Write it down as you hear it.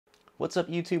What's up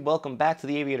YouTube? Welcome back to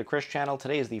the Aviator Chris channel.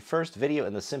 Today is the first video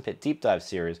in the SimPit Deep Dive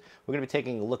series. We're going to be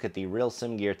taking a look at the Real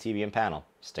Sim Gear TBM panel.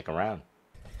 Stick around.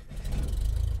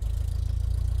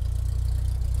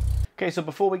 Okay, so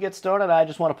before we get started, I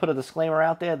just want to put a disclaimer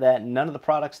out there that none of the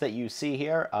products that you see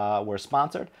here were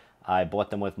sponsored. I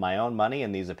bought them with my own money,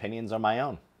 and these opinions are my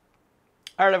own.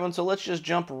 All right, everyone, so let's just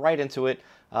jump right into it.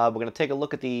 We're going to take a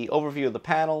look at the overview of the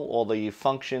panel, all the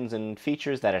functions and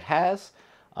features that it has.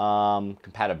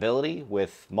 Compatibility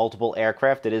with multiple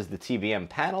aircraft. It is the TBM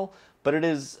panel, but it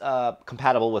is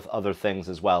compatible with other things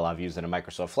as well. I've used it in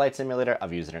Microsoft Flight Simulator.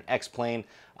 I've used it in X-Plane.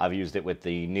 I've used it with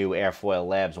the new Airfoil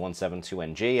Labs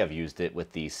 172NG. I've used it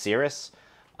with the Cirrus.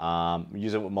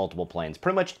 Use it with multiple planes.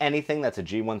 Pretty much anything that's a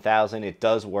G1000, it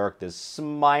does work. There's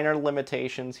some minor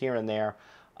limitations here and there,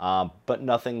 but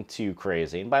nothing too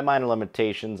crazy. And by minor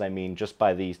limitations, I mean just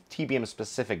by the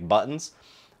TBM-specific buttons.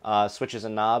 Switches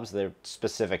and knobs, they're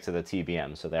specific to the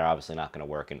TBM, so they're obviously not going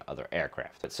to work in other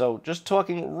aircraft. So just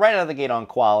talking right out of the gate on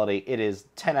quality, it is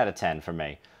 10 out of 10 for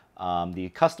me. The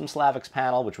custom Slavics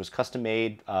panel, which was custom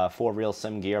made for Real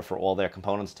Sim Gear for all their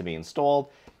components to be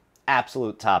installed,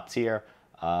 absolute top tier,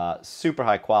 super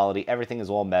high quality, everything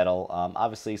is all metal.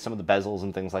 Obviously some of the bezels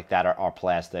and things like that are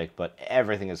plastic, but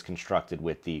everything is constructed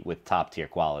with top tier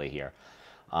quality here.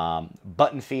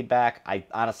 Button feedback, I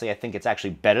think it's actually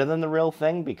better than the real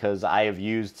thing, because I have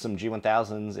used some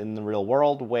G1000s in the real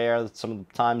world where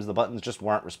sometimes the buttons just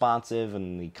weren't responsive,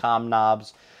 and the comm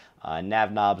knobs,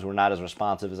 nav knobs were not as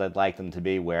responsive as I'd like them to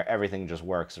be, where everything just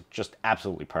works just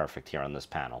absolutely perfect here on this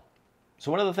panel. So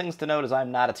one of the things to note is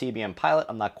I'm not a TBM pilot.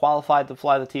 I'm not qualified to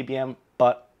fly the TBM,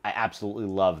 but I absolutely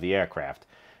love the aircraft.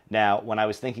 Now, when I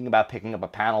was thinking about picking up a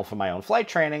panel for my own flight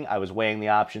training, I was weighing the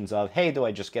options of, hey, do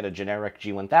I just get a generic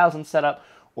G1000 setup,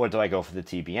 or do I go for the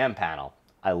TBM panel?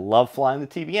 I love flying the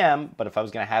TBM, but if I was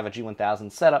going to have a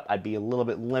G1000 setup, I'd be a little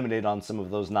bit limited on some of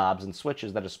those knobs and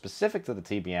switches that are specific to the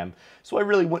TBM, so I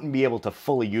really wouldn't be able to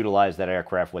fully utilize that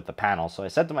aircraft with the panel. So I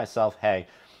said to myself, hey,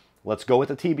 let's go with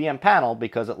the TBM panel,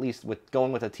 because at least with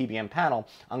going with a TBM panel,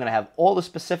 I'm going to have all the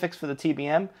specifics for the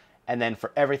TBM, and then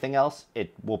for everything else,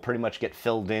 it will pretty much get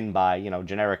filled in by,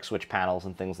 generic switch panels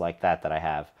and things like that I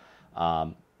have.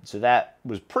 So that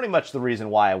was pretty much the reason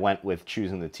why I went with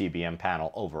choosing the TBM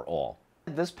panel overall.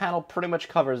 This panel pretty much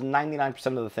covers 99%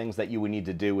 of the things that you would need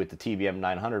to do with the TBM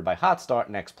 900 by hot start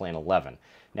in X-Plane 11.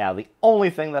 Now, the only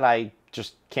thing that I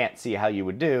just can't see how you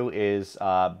would do is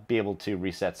be able to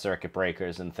reset circuit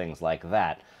breakers and things like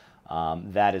that.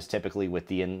 That is typically with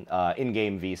the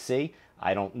in-game VC.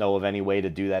 I don't know of any way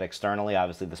to do that externally.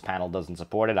 Obviously, this panel doesn't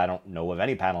support it. I don't know of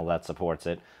any panel that supports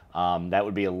it. That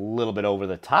would be a little bit over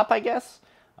the top, I guess,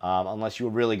 unless you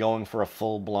were really going for a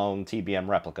full-blown TBM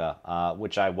replica,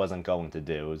 which I wasn't going to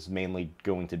do. It was mainly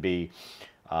going to be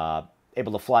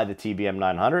able to fly the TBM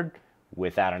 900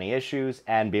 without any issues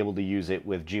and be able to use it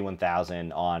with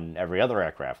G1000 on every other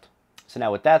aircraft. So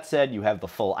now with that said, you have the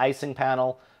full icing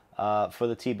panel for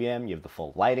the TBM. You have the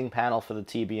full lighting panel for the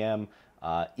TBM.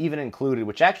 Even included,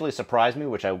 which actually surprised me,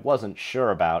 which I wasn't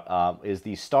sure about, is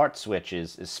the start switch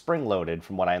is spring-loaded,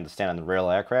 from what I understand, on the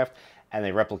real aircraft, and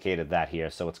they replicated that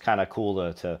here. So it's kind of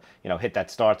cool to hit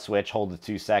that start switch, hold it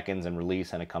 2 seconds, and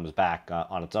release, and it comes back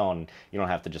on its own. You don't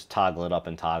have to just toggle it up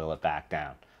and toggle it back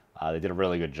down. They did a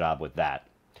really good job with that.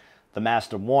 The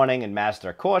master warning and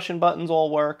master caution buttons all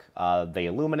work. They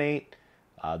illuminate.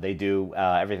 They do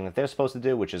everything that they're supposed to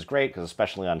do, which is great, because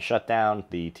especially on shutdown,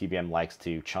 the TBM likes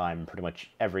to chime pretty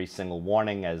much every single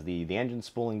warning as the engine's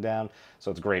spooling down, so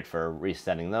it's great for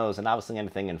resetting those, and obviously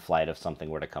anything in flight if something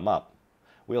were to come up.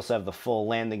 We also have the full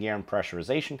landing gear and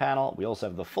pressurization panel. We also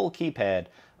have the full keypad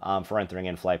for entering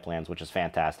in-flight plans, which is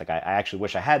fantastic. I actually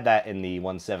wish I had that in the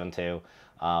 172.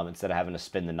 Instead of having to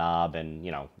spin the knob and,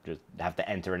 just have to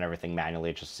enter and everything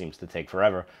manually. It just seems to take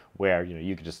forever, where,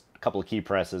 you could just a couple of key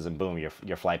presses and boom,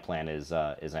 your flight plan is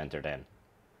entered in.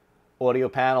 Audio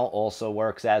panel also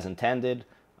works as intended.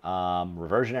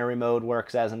 Reversionary mode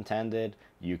works as intended.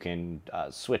 You can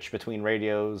switch between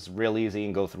radios real easy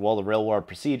and go through all the real-world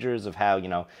procedures of how,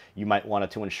 you might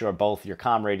want to ensure both your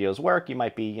comm radios work. You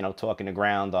might be, talking to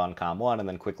ground on comm 1 and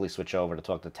then quickly switch over to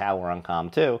talk to tower on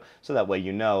comm 2, so that way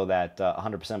you know that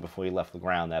 100% before you left the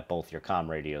ground that both your comm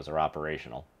radios are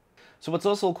operational. So what's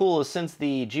also cool is, since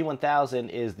the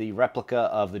G1000 is the replica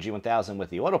of the G1000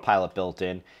 with the autopilot built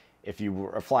in, if you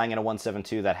are flying in a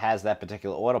 172 that has that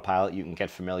particular autopilot, you can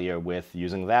get familiar with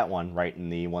using that one right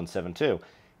in the 172.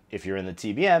 If you're in the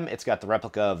TBM, it's got the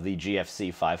replica of the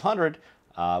GFC 500,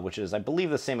 which is, I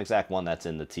believe, the same exact one that's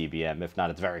in the TBM. If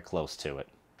not, it's very close to it.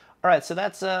 All right, so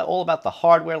that's all about the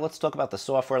hardware. Let's talk about the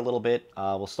software a little bit.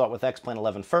 We'll start with X-Plane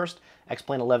 11 first.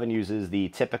 X-Plane 11 uses the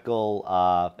typical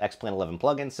X-Plane 11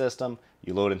 plugin system.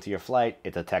 You load into your flight,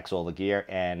 it detects all the gear,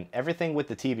 and everything with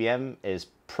the TBM is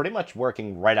pretty much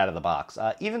working right out of the box.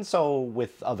 Even so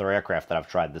with other aircraft that I've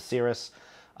tried, the Cirrus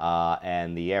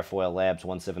and the Airfoil Labs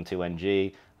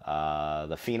 172NG,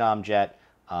 the Phenom Jet,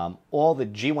 all the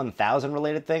G1000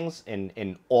 related things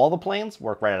in all the planes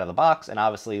work right out of the box, and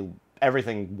obviously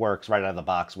everything works right out of the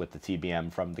box with the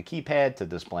TBM, from the keypad to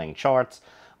displaying charts.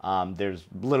 There's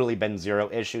literally been zero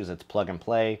issues. It's plug and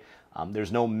play.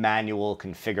 There's no manual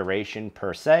configuration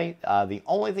per se. The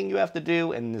only thing you have to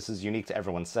do, and this is unique to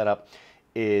everyone's setup,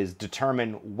 is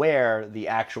determine where the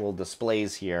actual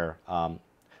displays here,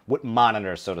 what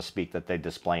monitor, so to speak, that they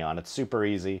display on. It's super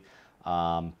easy.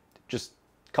 Just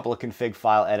a couple of config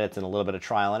file edits and a little bit of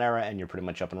trial and error, and you're pretty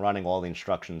much up and running. All the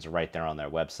instructions are right there on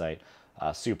their website.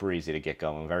 Super easy to get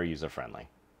going, very user-friendly.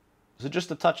 So just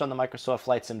to touch on the Microsoft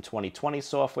Flight Sim 2020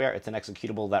 software, it's an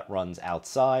executable that runs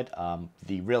outside.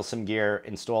 The Real Sim Gear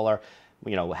installer,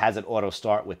 has it auto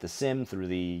start with the sim through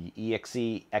the exe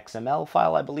XML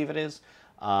file, I believe it is.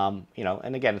 And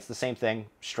again, it's the same thing,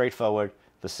 straightforward.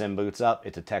 The sim boots up,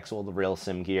 it detects all the Real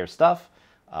Sim Gear stuff.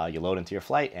 You load into your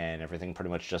flight, and everything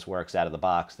pretty much just works out of the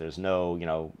box. There's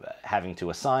no, having to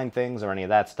assign things or any of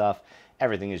that stuff.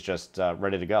 Everything is just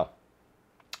ready to go.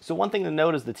 So one thing to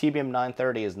note is the TBM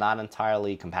 930 is not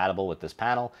entirely compatible with this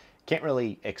panel. Can't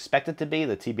really expect it to be.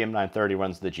 The TBM 930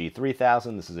 runs the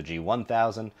G3000. This is a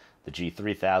G1000. The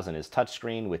G3000 is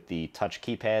touchscreen with the touch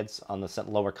keypads on the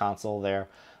lower console there.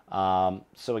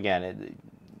 So again,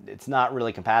 it's not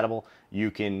really compatible. You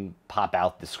can pop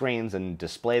out the screens and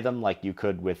display them like you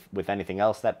could with anything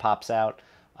else that pops out.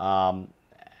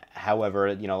 However,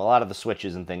 a lot of the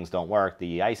switches and things don't work.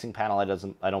 The icing panel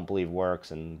I don't believe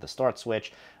works, and the start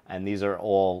switch, and these are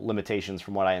all limitations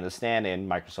from what I understand in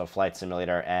Microsoft Flight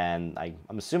Simulator, and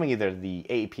I'm assuming either the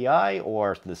API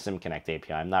or the SimConnect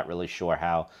API. I'm not really sure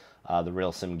how the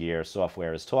Real Sim Gear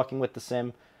software is talking with the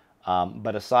sim,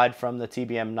 but aside from the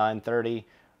TBM 930,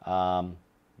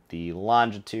 the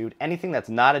Longitude, anything that's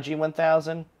not a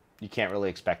G1000, you can't really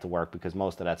expect to work because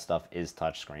most of that stuff is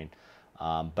touchscreen.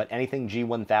 But anything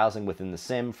G1000 within the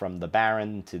sim, from the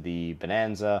Baron to the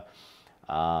Bonanza,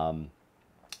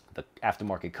 the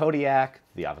aftermarket Kodiak,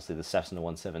 obviously the Cessna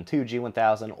 172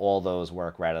 G1000, all those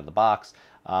work right out of the box,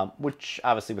 which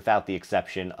obviously without the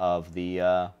exception of the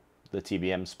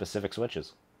TBM specific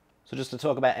switches. So just to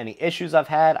talk about any issues I've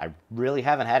had, I really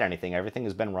haven't had anything. Everything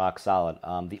has been rock solid.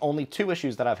 The only two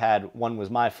issues that I've had, one was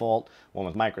my fault, one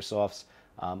was Microsoft's.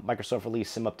 Microsoft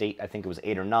released Sim Update, I think it was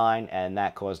 8 or 9, and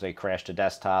that caused a crash to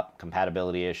desktop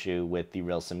compatibility issue with the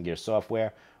Real Sim Gear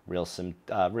software. Real Sim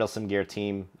Gear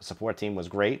support team was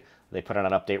great. They put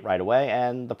out an update right away,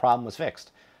 and the problem was fixed.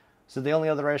 So the only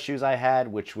other issues I had,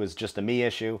 which was just a me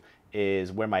issue,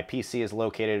 is where my PC is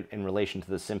located in relation to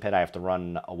the sim pad. I have to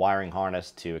run a wiring harness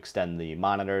to extend the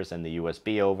monitors and the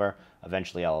USB over.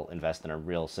 Eventually I'll invest in a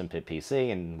real SimPit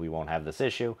PC and we won't have this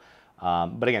issue.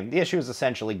 But again, the issue is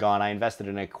essentially gone. I invested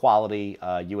in a quality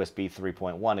USB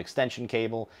 3.1 extension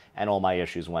cable, and all my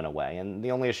issues went away. And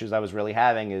the only issues I was really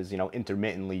having is,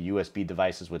 intermittently USB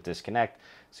devices would disconnect.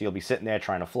 So you'll be sitting there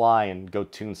trying to fly and go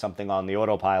tune something on the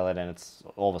autopilot, and it's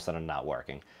all of a sudden not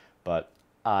working. But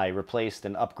I replaced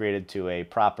and upgraded to a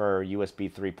proper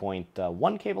USB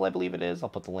 3.1 cable, I believe it is. I'll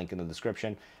put the link in the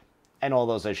description. And all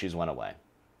those issues went away.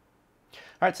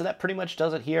 All right, so that pretty much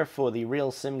does it here for the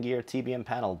Real Sim Gear TBM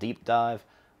panel deep dive.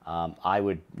 I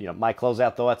would, my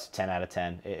closeout thoughts, 10 out of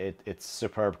 10. It's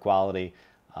superb quality.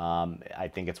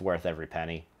 I think it's worth every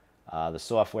penny. The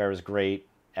software is great.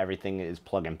 Everything is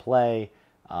plug and play.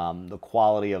 The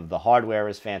quality of the hardware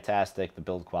is fantastic. The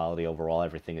build quality overall,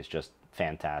 everything is just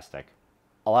fantastic.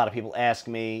 A lot of people ask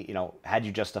me, how'd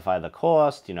you justify the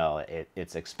cost?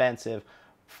 It's expensive.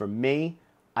 For me,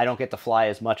 I don't get to fly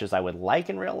as much as I would like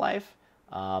in real life.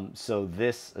 So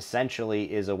this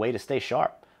essentially is a way to stay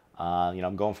sharp.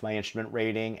 I'm going for my instrument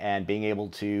rating and being able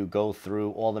to go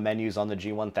through all the menus on the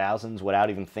G1000s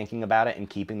without even thinking about it and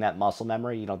keeping that muscle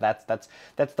memory. That's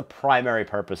the primary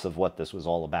purpose of what this was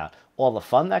all about. All the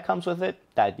fun that comes with it,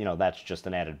 that's just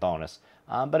an added bonus.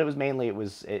 But it was mainly,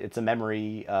 it's a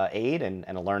memory aid and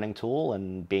a learning tool,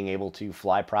 and being able to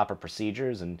fly proper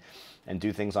procedures and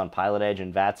do things on Pilot Edge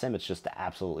and VATSIM. It's just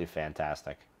absolutely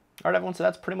fantastic. All right, everyone, so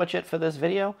that's pretty much it for this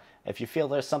video. If you feel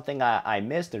there's something I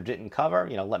missed or didn't cover,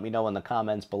 let me know in the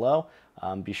comments below.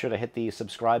 Be sure to hit the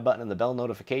subscribe button and the bell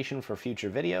notification for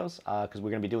future videos, because we're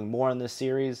going to be doing more in this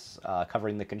series,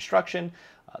 covering the construction,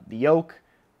 the yoke,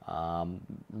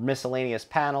 miscellaneous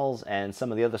panels, and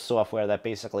some of the other software that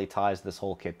basically ties this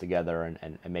whole kit together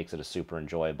and makes it a super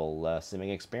enjoyable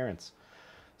simming experience.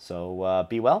 So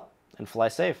be well and fly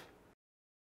safe.